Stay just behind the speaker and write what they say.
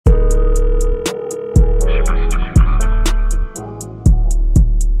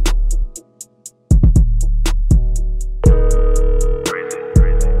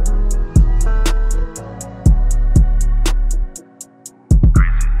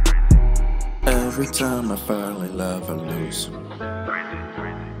Every time I fall in love, I lose.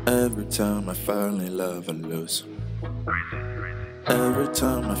 Every time I fall in love, I lose. Every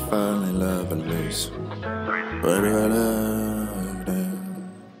time I fall in love, I lose. Why do I love them?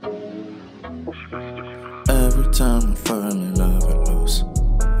 Every time I fall in love, I lose.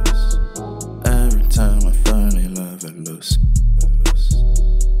 Every time I fall in love, I lose.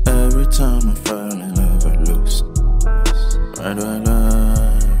 Every time I fall in love, I lose. Why do I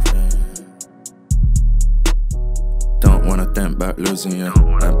love them? Don't wanna think about losing you.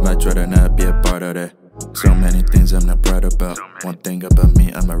 I'd much rather not be a part of that. So many things I'm not proud about. One thing about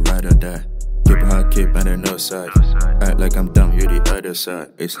me, I'm a ride or die. Keep hard, keep on the no side. Act like I'm dumb, you the other side.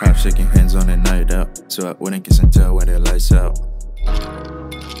 It's half shaking hands on the night out, so I wouldn't kiss and tell when the lights out.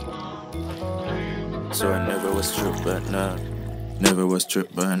 So I never was true, but nah. Never was true,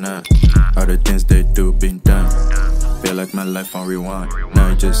 but nah. All the things they do been done. Feel like my life on rewind. Now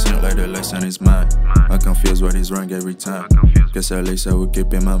it just seems like the lesson is mine. I'm confused what is wrong every time. Guess at least I will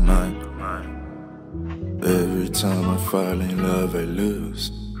keep in my mind. Every time I fall in love, I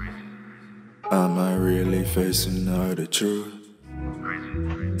lose. Am I really facing all the truth?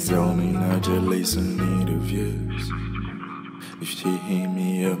 Tell me not just listen me the views. If she hit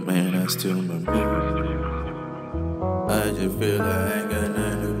me up, man, I still my mood. I just feel like I ain't got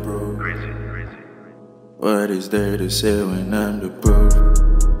nothing to prove. What is there to say when I'm the proof?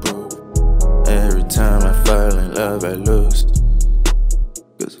 Every time I fall in love, I lose.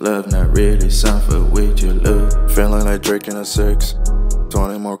 Cause love not really something with you lose. Feeling like Drake in a 6.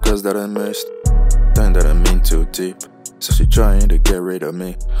 20 more cuz that I missed. Thing that I mean too deep. So she trying to get rid of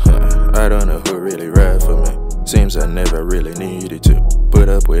me. I don't know who really ride for me. Seems I never really needed to put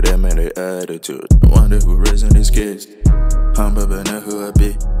up with them and their attitude. Wonder who raising these kids. Humble but not who I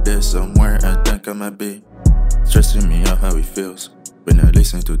be. There's somewhere I think I might be. Stressing me out how it feels, but not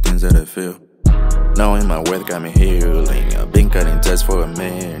listening to things that I feel. Knowing my worth got me healing. I've been cutting tests for a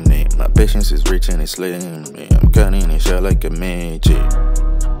minute. My patience is reaching its limit. I'm cutting it short like a magic.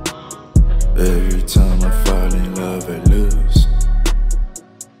 Every time I fall in love, I lose.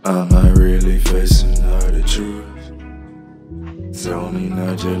 Am I really facing all the truth? Tell me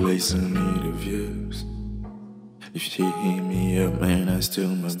not just listen me the views. If she hit me up, man, I still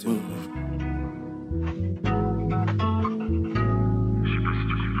must move.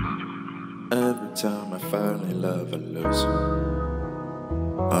 Every time I fall in love, I lose.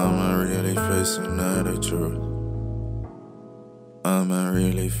 Am I really facing all the truth? Am I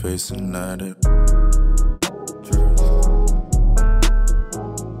really facing all the truth?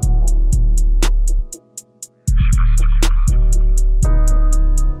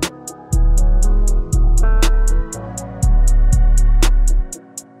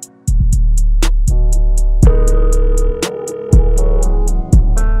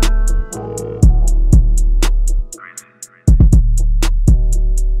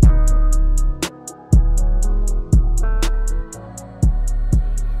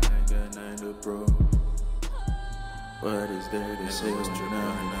 What is there to say when you're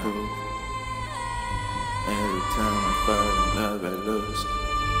not improved? Every time I fall in love, I lose.